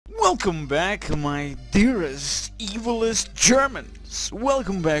Welcome back, my dearest, evilest Germans.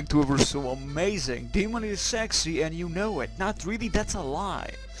 Welcome back to Ever So Amazing. Demon is sexy and you know it. Not really, that's a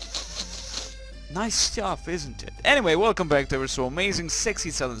lie. Nice stuff, isn't it? Anyway, welcome back to Ever So Amazing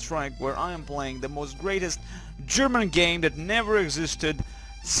Sexy Southern Strike, where I am playing the most greatest German game that never existed,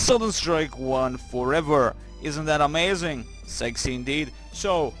 Southern Strike 1 forever. Isn't that amazing? Sexy indeed.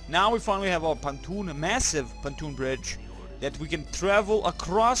 So, now we finally have our pontoon, massive pontoon bridge that we can travel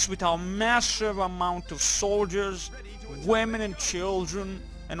across with our massive amount of soldiers, women and children,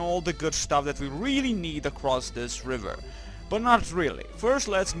 and all the good stuff that we really need across this river. But not really. First,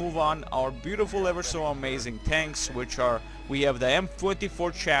 let's move on our beautiful, ever so amazing tanks, which are, we have the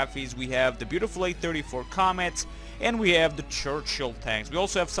M24 Chaffees, we have the beautiful A34 Comets, and we have the Churchill tanks. We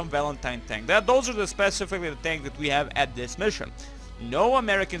also have some Valentine tanks. Those are specifically the tanks that we have at this mission. No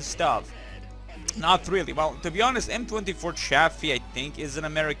American stuff. Not really. Well, to be honest, M24 Chaffee, I think, is an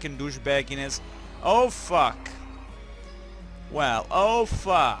American douchebagginess. Oh, fuck. Well, oh,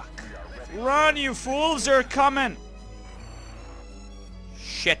 fuck. Run, you fools! They're coming!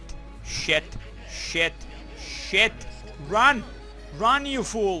 Shit. Shit. Shit. Shit. Run! Run, you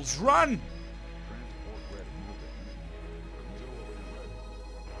fools! Run!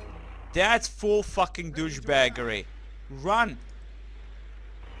 That's full fucking douchebaggery. Run!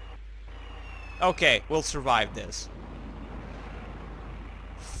 Okay, we'll survive this.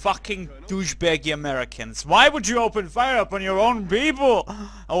 Fucking douchebaggy Americans. Why would you open fire upon your own people?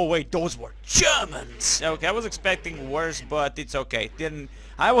 Oh wait, those were Germans. Okay, I was expecting worse, but it's okay.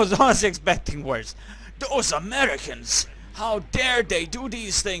 I was honestly expecting worse. Those Americans! How dare they do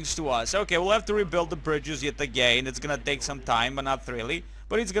these things to us? Okay, we'll have to rebuild the bridges yet again. It's gonna take some time, but not really.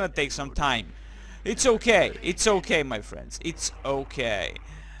 But it's gonna take some time. It's okay. It's okay, my friends. It's okay.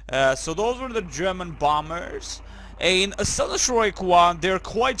 So those were the German bombers. In Southern Strike 1, they're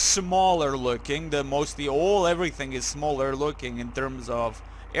quite smaller looking. Everything is smaller looking in terms of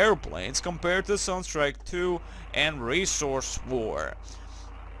airplanes compared to Southern Strike 2 and Resource War.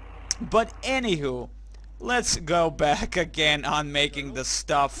 But anywho, let's go back again on making the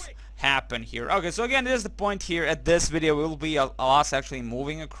stuff happen here. Okay, so again, this is the point here. At this video will be us actually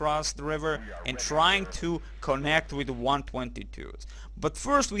moving across the river and trying to connect with the 122s. But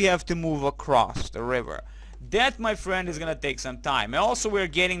first we have to move across the river. That, my friend, is gonna take some time. And also we're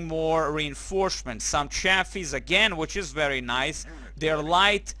getting more reinforcements. Some Chaffees again, which is very nice. They're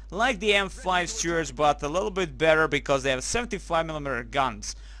light, like the M5 Stewards, but a little bit better because they have 75mm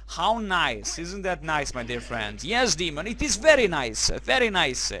guns. How nice! Isn't that nice, my dear friends? Yes, Demon, it is very nice. Very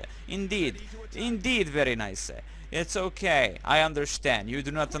nice. Indeed. Indeed, very nice. It's okay. I understand. You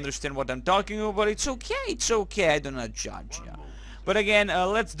do not understand what I'm talking about, but it's okay. It's okay. I do not judge you. But again,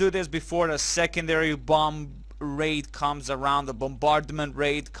 let's do this before the secondary bomb raid comes around, the bombardment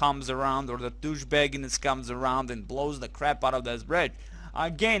raid comes around, or the douchebagginess comes around and blows the crap out of this bridge.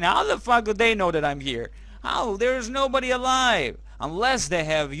 Again, how the fuck do they know that I'm here? How? There's nobody alive. Unless they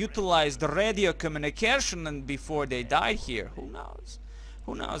have utilized the radio communication and before they died here. Who knows?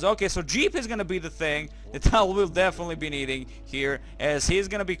 Who knows? Okay, so Jeep is gonna be the thing that I will definitely be needing here, as he's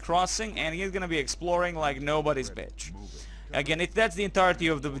gonna be crossing and he's gonna be exploring like nobody's bitch. Again, that's the entirety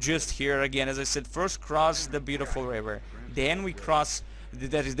of the gist here. Again, as I said, first cross the beautiful river, then we cross.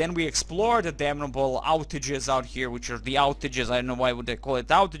 Then we explore the damnable outages out here, which are the outages. I don't know why would they call it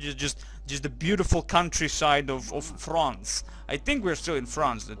outages. Just the beautiful countryside of France. I think we're still in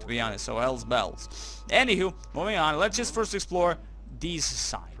France, to be honest. So hell's bells. Anywho, moving on. Let's just first explore these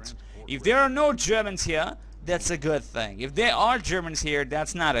sides. If there are no Germans here, that's a good thing. If there are Germans here,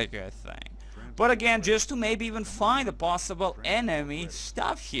 that's not a good thing. But again, just to maybe even find a possible enemy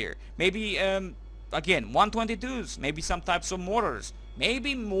stuff here. Maybe again, 122s. Maybe some types of mortars.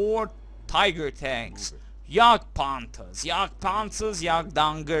 Maybe more Tiger tanks, Jagdpanthers,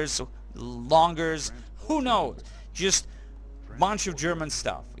 Jagdangers, Longers, who knows? Just a bunch of German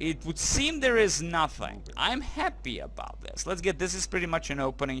stuff. It would seem there is nothing. I'm happy about this. Let's get, this is pretty much an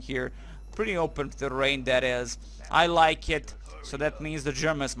opening here. Pretty open terrain, that is. I like it, so that means the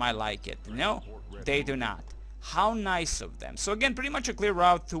Germans might like it. No, they do not. How nice of them. So again, pretty much a clear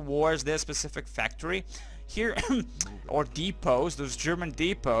route towards their specific factory. Here, or depots, those German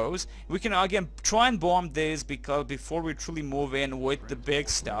depots, we can again try and bomb this, because before we truly move in with the big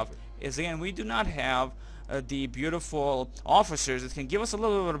stuff, is again we do not have the beautiful officers that can give us a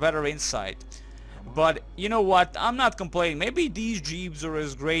little bit better insight. But you know what? I'm not complaining. Maybe these jeeps are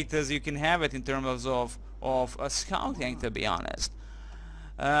as great as you can have it in terms of scouting, to be honest.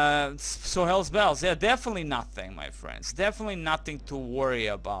 So hell's bells. Yeah, definitely nothing, my friends. Definitely nothing to worry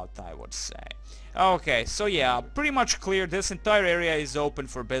about, I would say. Okay, so yeah, pretty much clear. This entire area is open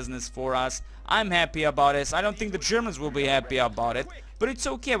for business for us. I'm happy about this. I don't think the Germans will be happy about it, but it's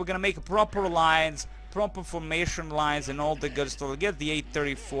okay. We're gonna make proper lines, proper formation lines, and all the good stuff. We'll get the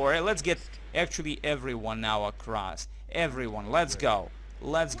 834. Let's get actually everyone now across. Everyone, let's go.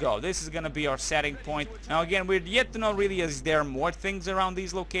 Let's go. This is gonna be our setting point. Now again, we're yet to know really, is there more things around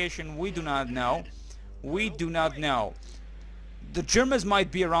these locations? We do not know. We do not know. The Germans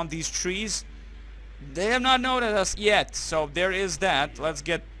might be around these trees. They have not noticed us yet, so there is that. Let's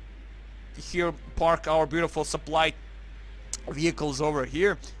get here, park our beautiful supply vehicles over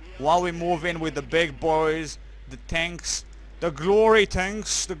here while we move in with the big boys, the tanks, the glory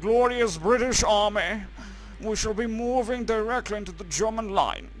tanks, the glorious British Army. We shall be moving directly into the German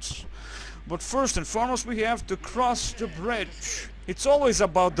lines. But first and foremost, we have to cross the bridge. It's always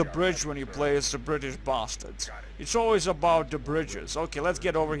about the bridge when you play as the British bastards. It's always about the bridges. Okay, let's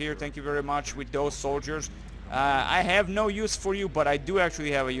get over here. Thank you very much with those soldiers. I have no use for you, but I do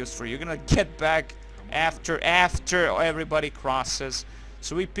actually have a use for you. You're gonna get back after everybody crosses.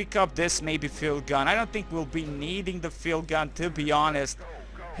 So we pick up this maybe field gun. I don't think we'll be needing the field gun, to be honest.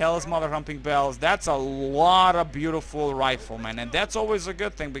 Hell's mother humping bells. That's a lot of beautiful riflemen, and that's always a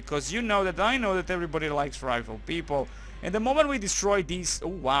good thing, because you know that I know that everybody likes rifle people. And the moment we destroy these, oh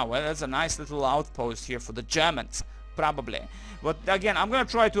wow, well, that's a nice little outpost here for the Germans, probably. But again, I'm gonna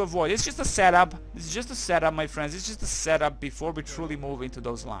try to avoid. It's just a setup. It's just a setup, my friends. It's just a setup before we truly move into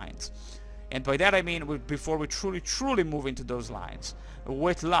those lines. And by that I mean before we truly move into those lines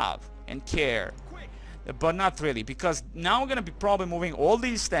with love and care. But not really, because now we're gonna be probably moving all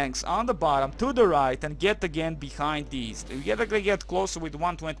these tanks on the bottom to the right and get again behind these. We gotta get closer with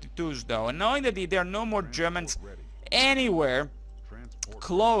 122s though, and knowing that there are no more Germans anywhere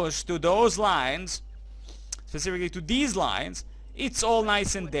close to those lines, specifically to these lines, it's all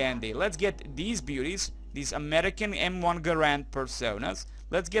nice and dandy. Let's get these beauties, these American M1 Garand personas.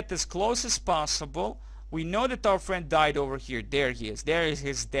 Let's get as close as possible. We know that our friend died over here. There he is. There is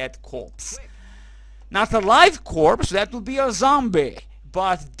his dead corpse. Not a live corpse, that would be a zombie,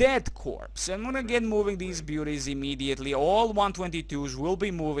 but dead corpse. I'm gonna get moving these beauties immediately. All 122s will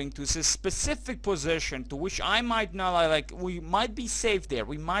be moving to a specific position to which I might not like. We might be safe there.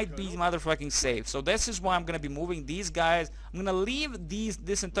 We might be motherfucking safe. So this is why I'm gonna be moving these guys. I'm gonna leave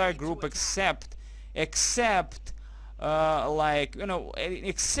this entire group except like, you know,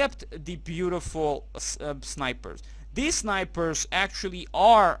 except the beautiful snipers. These snipers actually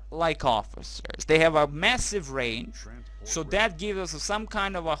are like officers. They have a massive range, so that gives us some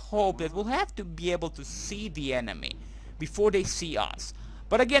kind of a hope that we'll have to be able to see the enemy before they see us.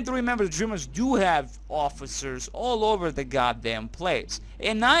 But again, to remember, the Germans do have officers all over the goddamn place.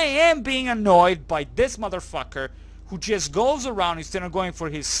 And I am being annoyed by this motherfucker who just goes around instead of going for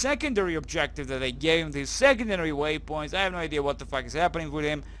his secondary objective that I gave him, his secondary waypoints. I have no idea what the fuck is happening with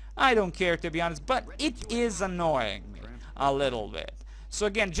him. I don't care, to be honest, but it is annoying me a little bit. So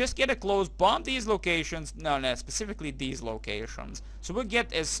again, just get a close, bomb these locations, no, specifically these locations. So we'll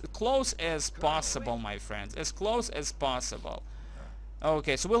get as close as possible, my friends, as close as possible.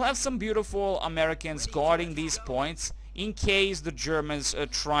 Okay, so we'll have some beautiful Americans guarding these points in case the Germans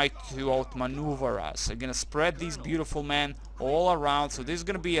try to outmaneuver us. We're gonna spread these beautiful men all around, so this is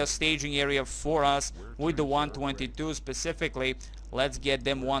gonna be a staging area for us with the 122 specifically. Let's get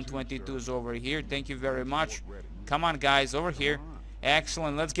them 122s over here. Thank you very much. Come on, guys, over here.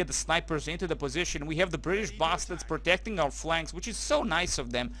 Excellent. Let's get the snipers into the position. We have the British bastards protecting our flanks, which is so nice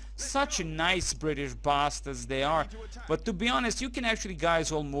of them. Such nice British bastards they are. But to be honest, you can actually,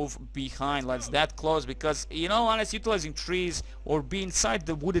 guys, all move behind. Let's that close, because, you know, honest, utilizing trees or be inside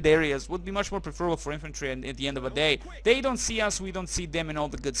the wooded areas would be much more preferable for infantry. And at the end of the day, they don't see us, we don't see them, and all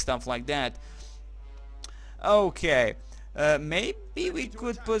the good stuff like that. Okay. Maybe we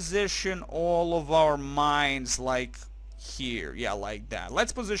could position all of our mines like here. Yeah, like that.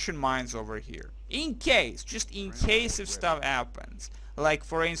 Let's position mines over here. In case, just in case if stuff happens. Like,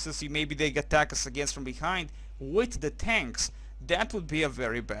 for instance, maybe they attack us against from behind with the tanks. That would be a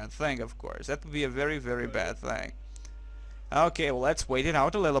very bad thing, of course. That would be a very, very bad thing. Okay, well, let's wait it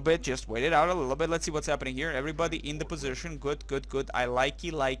out a little bit. Just wait it out a little bit. Let's see what's happening here. Everybody in the position. Good, good, good. I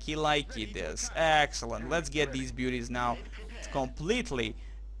likey this. Excellent. Let's get these beauties now completely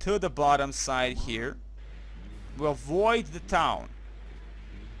to the bottom side here. We'll avoid the town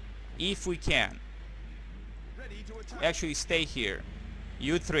if we can. Actually, stay here.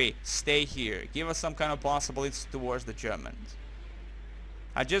 You three, stay here. Give us some kind of possibilities towards the Germans.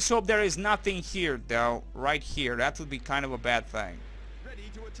 I just hope there is nothing here, though, right here. That would be kind of a bad thing.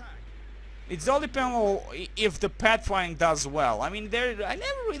 It's all depends on if the pathfinding does well. I mean, I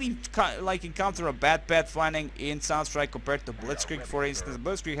never really like encounter a bad pathfinding in Soundstrike compared to Blitzkrieg, for instance.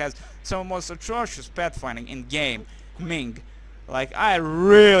 Blitzkrieg has some of the most atrocious pathfinding in game. Ming, like I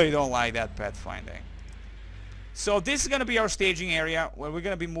really don't like that pathfinding. So this is gonna be our staging area where we're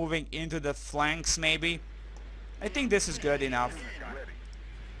gonna be moving into the flanks, maybe. I think this is good enough.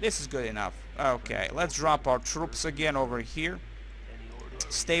 This is good enough. Okay, let's drop our troops again over here.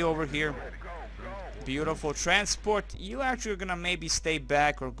 Stay over here. Beautiful. Transport, you actually are gonna maybe stay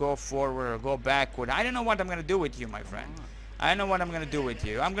back or go forward or go backward. I don't know what I'm gonna do with you, my friend. I don't know what I'm gonna do with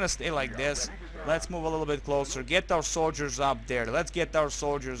you. I'm gonna stay like this. Let's move a little bit closer. Get our soldiers up there. Let's get our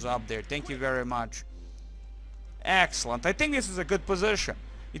soldiers up there. Thank you very much. Excellent. I think this is a good position.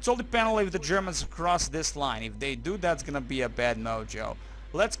 It's all dependent if the Germans cross this line. If they do, that's gonna be a bad mojo.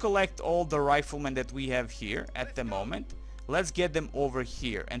 Let's collect all the riflemen that we have here at the moment. Let's get them over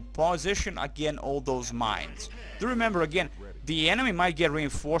here and position again all those mines. Do remember again, the enemy might get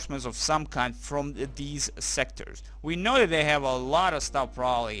reinforcements of some kind from these sectors. We know that they have a lot of stuff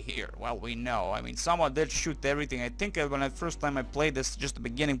probably here. Well, we know. I mean, someone did shoot everything. I think when the first time I played this, just the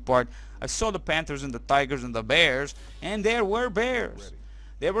beginning part, I saw the panthers and the tigers and the bears, and there were bears.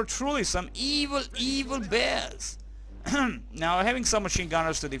 There were truly some evil, evil bears. Now, having some machine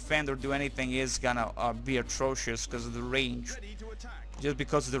gunners to defend or do anything is gonna be atrocious because of the range. Just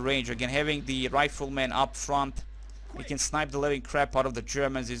because of the range. Again, having the riflemen up front, we can snipe the living crap out of the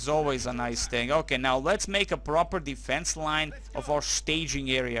Germans is always a nice thing. Okay, now let's make a proper defense line of our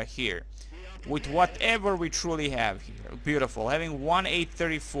staging area here. With whatever we truly have here. Beautiful. Having one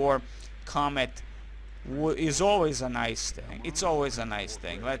 834 Comet is always a nice thing. It's always a nice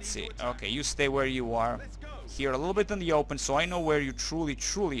thing. Let's see. Okay, you stay where you are. Here a little bit in the open so I know where you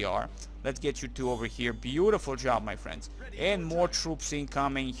truly are. Let's get you two over here. Beautiful job, my friends. And more troops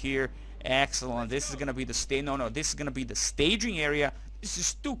incoming here. Excellent. This is gonna be the this is gonna be the staging area. This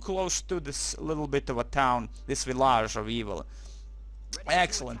is too close to this little bit of a town, this village of evil.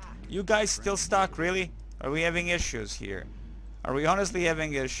 Excellent. You guys still stuck, really? Are we having issues here? Are we honestly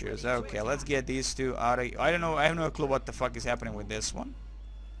having issues? Okay, let's get these two out of... I don't know, I have no clue what the fuck is happening with this one.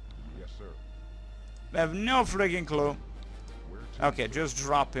 I have no friggin' clue. Okay, just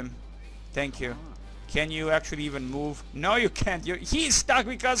drop him. Thank you. Can you actually even move? No, you can't. He's stuck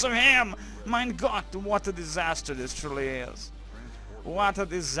because of him! My God, what a disaster this truly is. What a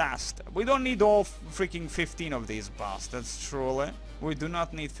disaster. We don't need all freaking 15 of these bastards, truly. We do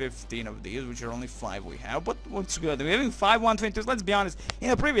not need 15 of these, which are only 5 we have. But what's good? We're having 5 122s. Let's be honest.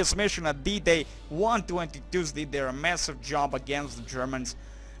 In a previous mission at D-Day, 122s did their massive job against the Germans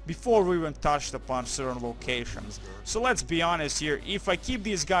before we even touched upon certain locations. So let's be honest here, if I keep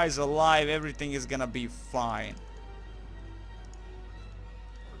these guys alive, everything is gonna be fine.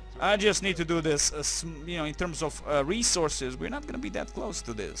 I just need to do this, you know, in terms of resources, we're not gonna be that close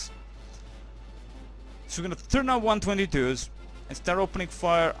to this. So we're gonna turn on 122s and start opening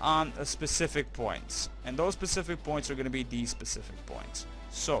fire on specific points. And those specific points are gonna be these specific points.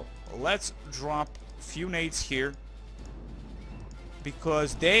 So let's drop a few nades here,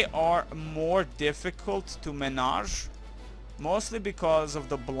 because they are more difficult to manage, mostly because of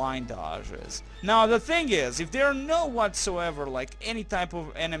the blindages. Now the thing is, if there are no whatsoever like any type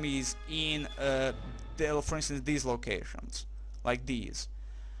of enemies in for instance these locations, like these,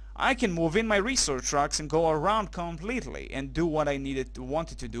 I can move in my research trucks and go around completely and do what I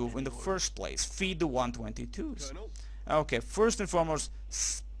wanted to do in the first place, feed the 122s. Okay, first and foremost,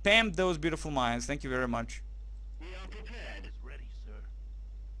 spam those beautiful mines. Thank you very much.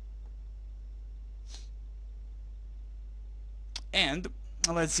 And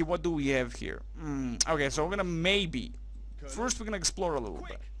let's see, what do we have here? Okay, so we're gonna first we're gonna explore a little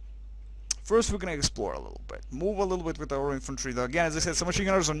bit. Move a little bit with our infantry. Though again, as I said, some machine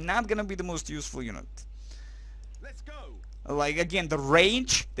gunners are not gonna be the most useful unit. Let's go. Like again, the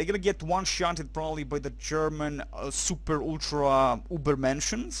range, they're gonna get one-shotted probably by the German super ultra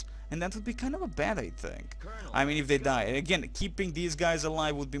Ubermenschens. And that would be kind of a bad, I think. I mean, if they die. And again, keeping these guys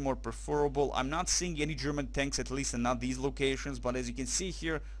alive would be more preferable. I'm not seeing any German tanks, at least in not these locations. But as you can see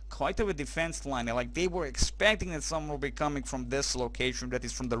here, quite of a defense line. Like, they were expecting that someone will be coming from this location, that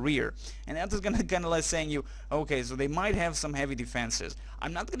is from the rear. And that is gonna kind of like saying you, okay, so they might have some heavy defenses.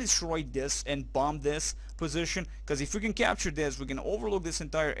 I'm not gonna destroy this and bomb this position, because if we can capture this, we can overlook this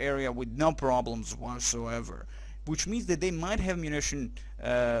entire area with no problems whatsoever. Which means that they might have munition,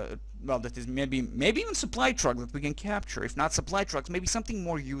 well, that is maybe even supply truck that we can capture. If not supply trucks, maybe something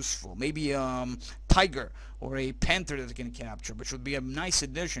more useful. Maybe Tiger or a Panther that we can capture, which would be a nice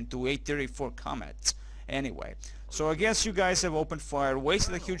addition to 834 Comets. Anyway, so I guess you guys have opened fire,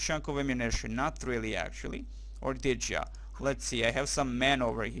 wasted a huge chunk of ammunition. Not really, actually. Or did ya? Let's see, I have some men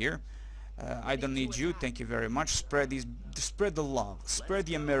over here. I don't need you, thank you very much. Spread the love, spread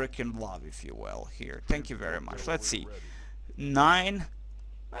the American love, if you will, here. Thank you very much. Let's see, 9.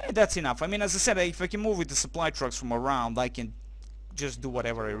 That's enough. I mean, as I said, if I can move with the supply trucks from around, I can just do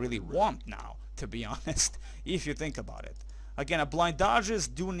whatever I really want now, to be honest, if you think about it. Again, blindages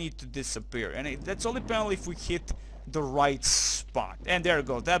do need to disappear, and that's only apparently if we hit the right spot. And there you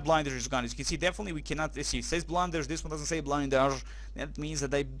go, that blindage is gone. As you can see, definitely we cannot see. It says blindage, this one doesn't say blindage. That means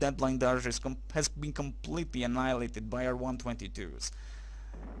that that blindage has been completely annihilated by our 122s.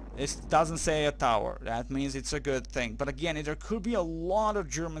 It doesn't say a tower. That means it's a good thing. But again, there could be a lot of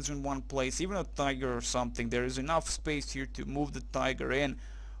Germans in one place, even a Tiger or something. There is enough space here to move the Tiger in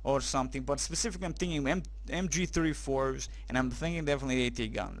or something. But specifically, I'm thinking MG34s, and I'm thinking definitely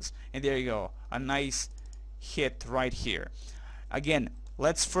AT guns. And there you go, a nice hit right here. Again,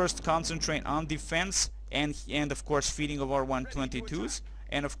 let's first concentrate on defense and of course feeding of our 122s,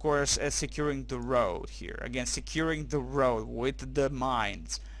 and of course securing the road here. Again, securing the road with the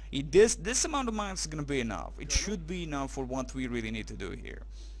mines. This amount of mines is gonna be enough. It should be enough for what we really need to do here.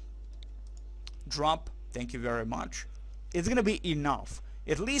 Drop, thank you very much. It's gonna be enough,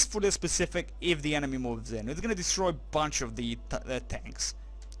 at least for the specific. If the enemy moves in, it's gonna destroy a bunch of the tanks,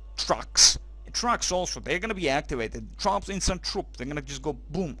 trucks also. They're gonna be activated. Troops, instant troop, they're gonna just go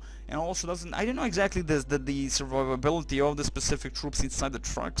boom. And also I don't know exactly the survivability of the specific troops inside the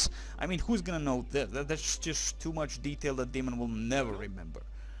trucks. I mean, who's gonna know that? That's just too much detail that Demon will never remember.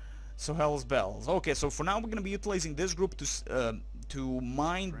 So hell's bells. Okay, so for now we're gonna be utilizing this group to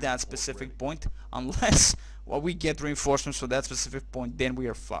mine that specific point, unless we get reinforcements for that specific point, then we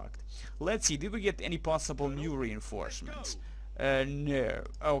are fucked. Let's see, did we get any possible new reinforcements? No.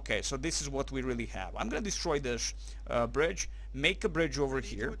 Okay, so this is what we really have. I'm gonna destroy this bridge, make a bridge over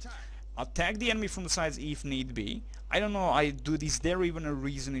here, attack the enemy from the sides if need be. I don't know, is there even a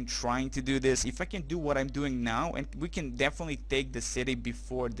reason in trying to do this? If I can do what I'm doing now, and we can definitely take the city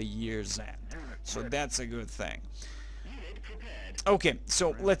before the year's end. So that's a good thing. Okay,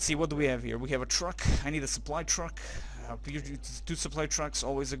 so let's see, what do we have here? We have a truck. I need a supply truck. 2 supply trucks,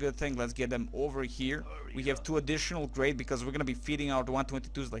 always a good thing. Let's get them over here. We have 2 additional, great, because we're gonna be feeding out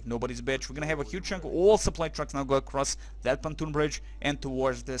 122s like nobody's bitch. We're gonna have a huge chunk of all supply trucks now go across that pontoon bridge and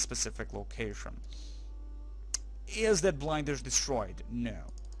towards this specific location. Is that blinders destroyed? No.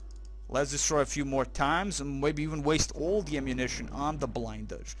 Let's destroy a few more times and maybe even waste all the ammunition on the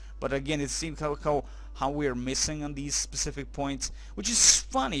blinders. But again, it seems how we are missing on these specific points, which is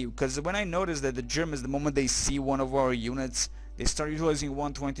funny, because when I noticed that the Germans, the moment they see one of our units, they start utilizing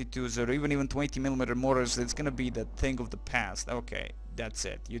 122s or even 20mm mortars. It's gonna be the thing of the past. Okay, that's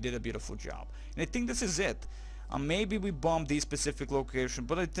it. You did a beautiful job. And I think this is it. Maybe we bombed these specific locations,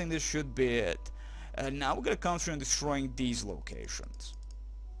 but I think this should be it. Now we're gonna concentrate on destroying these locations.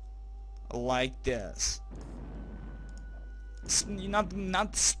 Like this.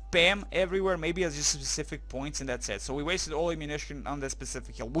 Not spam everywhere, maybe at just specific points, and that's it. So we wasted all ammunition on that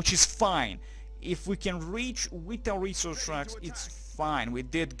specific hill, which is fine. If we can reach with our resource tracks, it's fine. We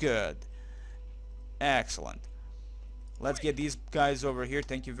did good. Excellent. Let's get these guys over here,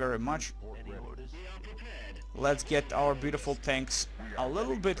 thank you very much. Let's get our beautiful tanks a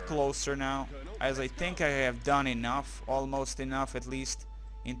little bit closer now, as I think I have done enough, almost enough at least,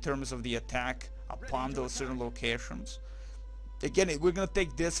 in terms of the attack upon those certain locations. Again, we're gonna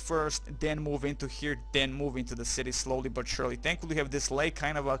take this first, then move into here, then move into the city slowly but surely. Thankfully we have this lake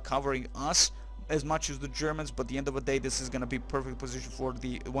kind of covering us as much as the Germans, but at the end of the day this is gonna be perfect position for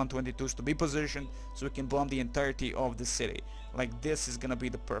the 122s to be positioned, so we can bomb the entirety of the city. Like, this is gonna be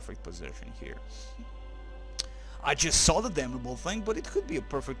the perfect position here. I just saw the damnable thing, but it could be a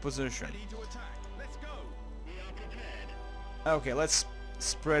perfect position. Okay, let's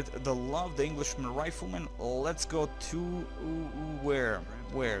spread the love, the Englishman rifleman. Let's go to where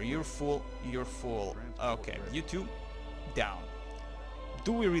you're full. Okay, you two down.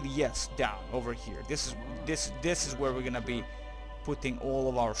 Do we really? Yes, down over here. This is where we're gonna be putting all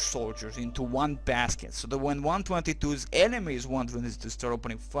of our soldiers into one basket, so that when 122's enemies 122 to start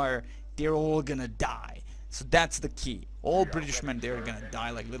opening fire, they're all gonna die. So that's the key. All British men, they're gonna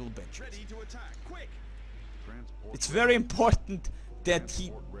die like little bitches. It's very important that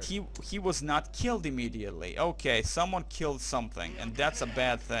he was not killed immediately. Okay, someone killed something, and that's a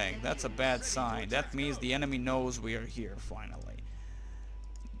bad thing. That's a bad sign. That means the enemy knows we are here finally.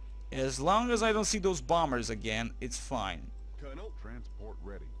 As long as I don't see those bombers again, it's fine. Colonel, transport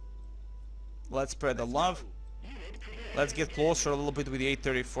ready. Let's spread the love. Let's get closer a little bit with the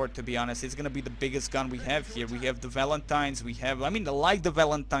 834, to be honest. It's gonna be the biggest gun we have here. We have the Valentines, we have, I mean, I like the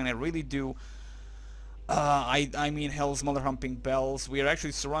Valentine, I really do. I mean, Hell's Mother Humping Bells. We are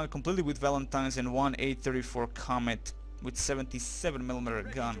actually surrounded completely with Valentines and one 834 Comet with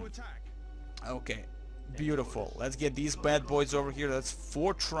 77mm gun. Okay, beautiful. Let's get these bad boys over here. That's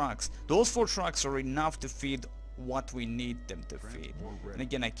 4 trucks. Those 4 trucks are enough to feed what we need them to feed. And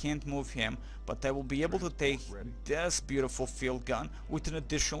again, I can't move him, but I will be able to take this beautiful field gun with an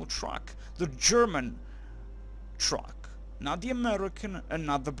additional truck. The German truck. Not the American and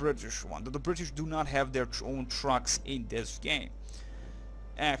not the British one. The British do not have their own trucks in this game.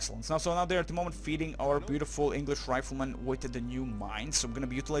 Excellent. So now they're at the moment feeding our beautiful English riflemen with the new mines. So I'm going to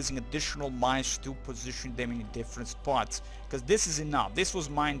be utilizing additional mines to position them in different spots. Because this is enough. This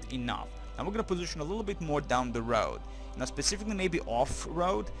was mined enough. Now we're going to position a little bit more down the road. Now specifically maybe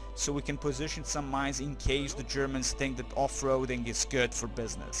off-road. So we can position some mines in case the Germans think that off-roading is good for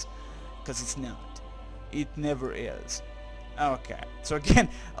business. Because it's not. It never is. Okay, so again,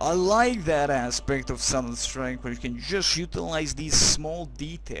 I like that aspect of Southern Strength where you can just utilize these small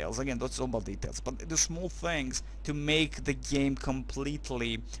details, again, that's all about details, but the small things to make the game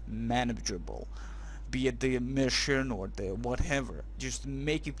completely manageable. Be it the mission or the whatever, just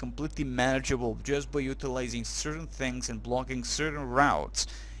make it completely manageable just by utilizing certain things and blocking certain routes.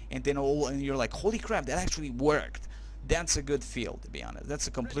 And then and you're like, holy crap, that actually worked. That's a good feel, to be honest. That's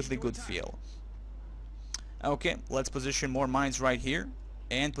a completely good feel. Okay, let's position more mines right here,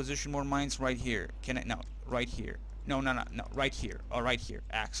 and position more mines right here. Can I? No, right here. No, right here. Oh, right here.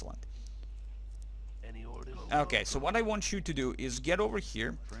 Excellent. Okay, so what I want you to do is get over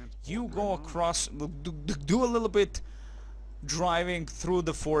here. You go across, do a little bit driving through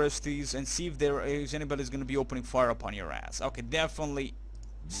the foresties and see if there is anybody's going to be opening fire upon your ass. Okay, definitely.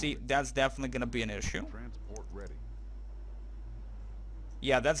 See, that's definitely going to be an issue.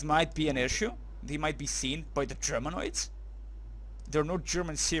 Yeah, that might be an issue. They might be seen by the Germanoids. There are no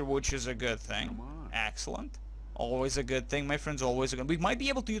Germans here, which is a good thing. Excellent. Always a good thing, my friends, always a good. We might be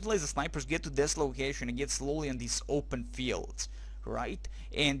able to utilize the snipers, get to this location and get slowly on these open fields, right?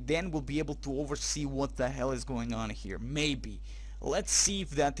 And then we'll be able to oversee what the hell is going on here. Maybe. Let's see if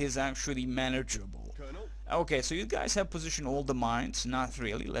that is actually manageable. Okay, so you guys have positioned all the mines. Not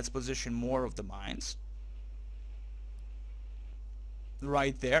really. Let's position more of the mines.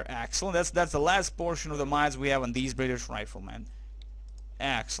 Right there, excellent. That's the last portion of the mines we have on these British riflemen.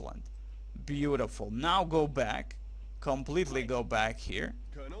 Excellent. Beautiful. Now go back. Completely go back here.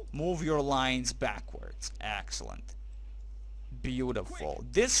 Move your lines backwards. Excellent. Beautiful.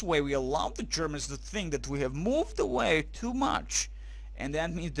 This way we allow the Germans to think that we have moved away too much. And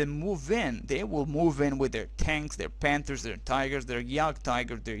that means they move in. They will move in with their tanks, their Panthers, their Tigers, their Jagd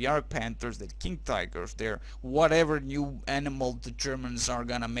Tigers, their Jagd Panthers, their King Tigers, their whatever new animal the Germans are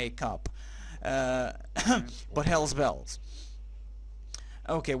gonna make up. But hell's bells.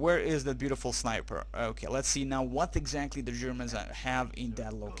 Okay, where is that beautiful sniper? Okay, let's see now what exactly the Germans have in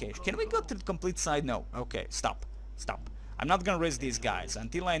that location. Can we go to the complete side? No. Okay, stop. Stop. I'm not gonna risk these guys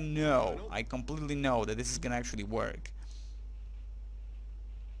until I completely know that this is gonna actually work.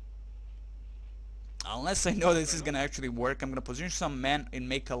 Unless I know this is gonna actually work, I'm gonna position some men and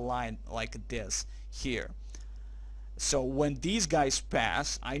make a line like this here. So when these guys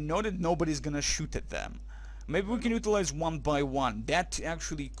pass, I know that nobody's gonna shoot at them. Maybe we can utilize one by one. That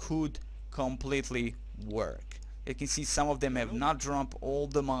actually could completely work. You can see some of them have not dropped all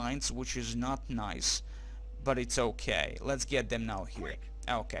the mines, which is not nice, but it's okay. Let's get them now here.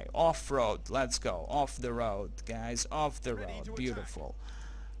 Okay, off-road. Let's go. Off the road, guys. Off the road. Beautiful.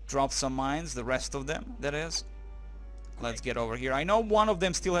 Drop some mines, the rest of them, that is. Let's get over here. I know one of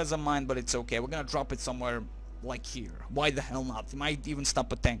them still has a mine, but it's okay. We're gonna drop it somewhere like here. Why the hell not? It might even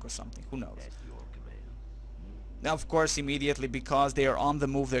stop a tank or something. Who knows? Now, of course, immediately, because they are on the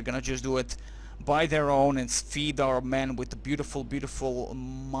move, they're gonna just do it by their own and feed our men with the beautiful, beautiful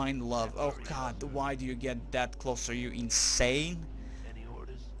mine love. Oh God, why do you get that close? Are you insane?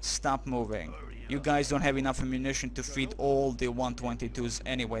 Stop moving. You guys don't have enough ammunition to feed all the 122s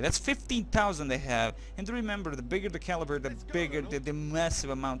anyway. That's 15,000 they have. And remember, the bigger the caliber, the bigger the massive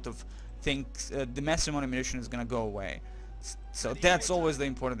amount of things, the massive amount of ammunition is gonna go away. So that's always the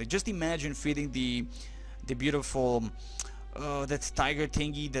important thing. Just imagine feeding the beautiful that's Tiger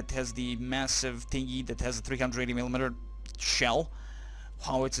thingy that has the massive thingy that has a 380mm shell.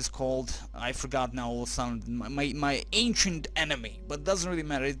 How it is called, I forgot now. All sound my ancient enemy, but doesn't really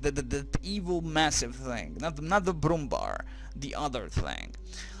matter. It's the evil massive thing, not the Brumbar, the other thing.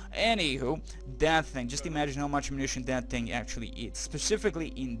 Anywho, that thing. Just imagine how much ammunition that thing actually eats, specifically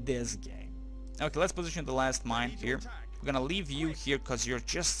in this game. Okay, let's position the last mine here. We're gonna leave you here because you're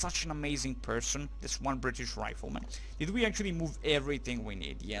just such an amazing person. This one British rifleman. Did we actually move everything we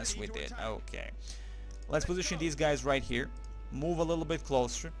need? Yes, we did. Okay. Let's position these guys right here. Move a little bit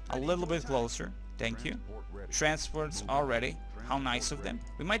closer. A little bit closer. Thank you. Transports are ready. How nice of them.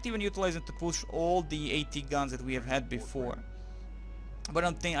 We might even utilize them to push all the AT guns that we have had before. But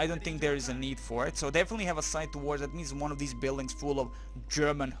I don't think there is a need for it. So definitely have a sight towards, that means one of these buildings full of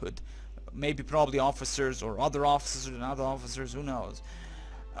Germanhood. Maybe probably officers or other officers and other officers, who knows.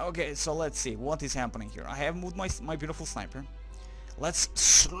 Okay, so let's see what is happening here. I have moved my beautiful sniper. Let's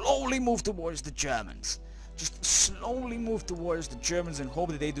slowly move towards the Germans. Just slowly move towards the Germans and hope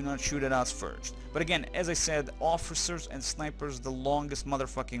that they do not shoot at us first. But again, as I said, officers and snipers the longest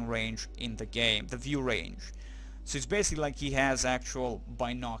motherfucking range in the game, the view range. So it's basically like he has actual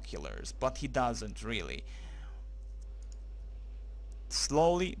binoculars, but he doesn't really.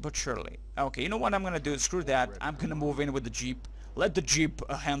 Slowly but surely. Okay, you know what I'm gonna do? Screw that. I'm gonna move in with the Jeep. Let the Jeep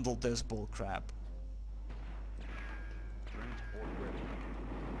handle this bullcrap.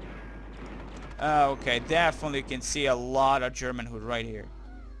 Okay, definitely can see a lot of Germanhood right here.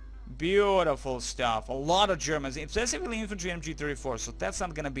 Beautiful stuff. A lot of Germans. Specifically infantry MG34, so that's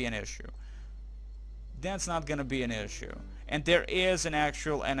not gonna be an issue. That's not gonna be an issue. And there is an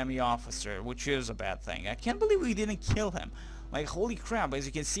actual enemy officer, which is a bad thing. I can't believe we didn't kill him. Like, holy crap, as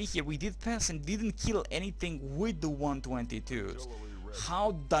you can see here, we did pass and didn't kill anything with the 122s.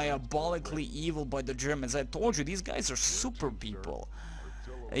 How diabolically evil by the Germans. I told you, these guys are super people.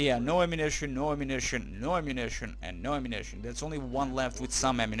 Yeah, no ammunition, no ammunition, no ammunition, and no ammunition. There's only one left with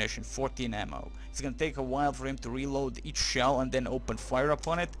some ammunition, 14 ammo. It's gonna take a while for him to reload each shell and then open fire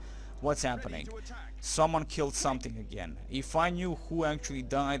upon it. What's happening? Someone killed something again. If I knew who actually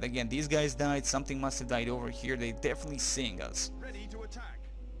died, again, these guys died, something must have died over here. They're definitely seeing us.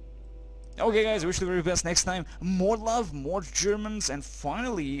 Okay guys, wish you the very best next time. More love, more Germans, and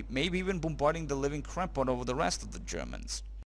finally, maybe even bombarding the living crap out of the rest of the Germans.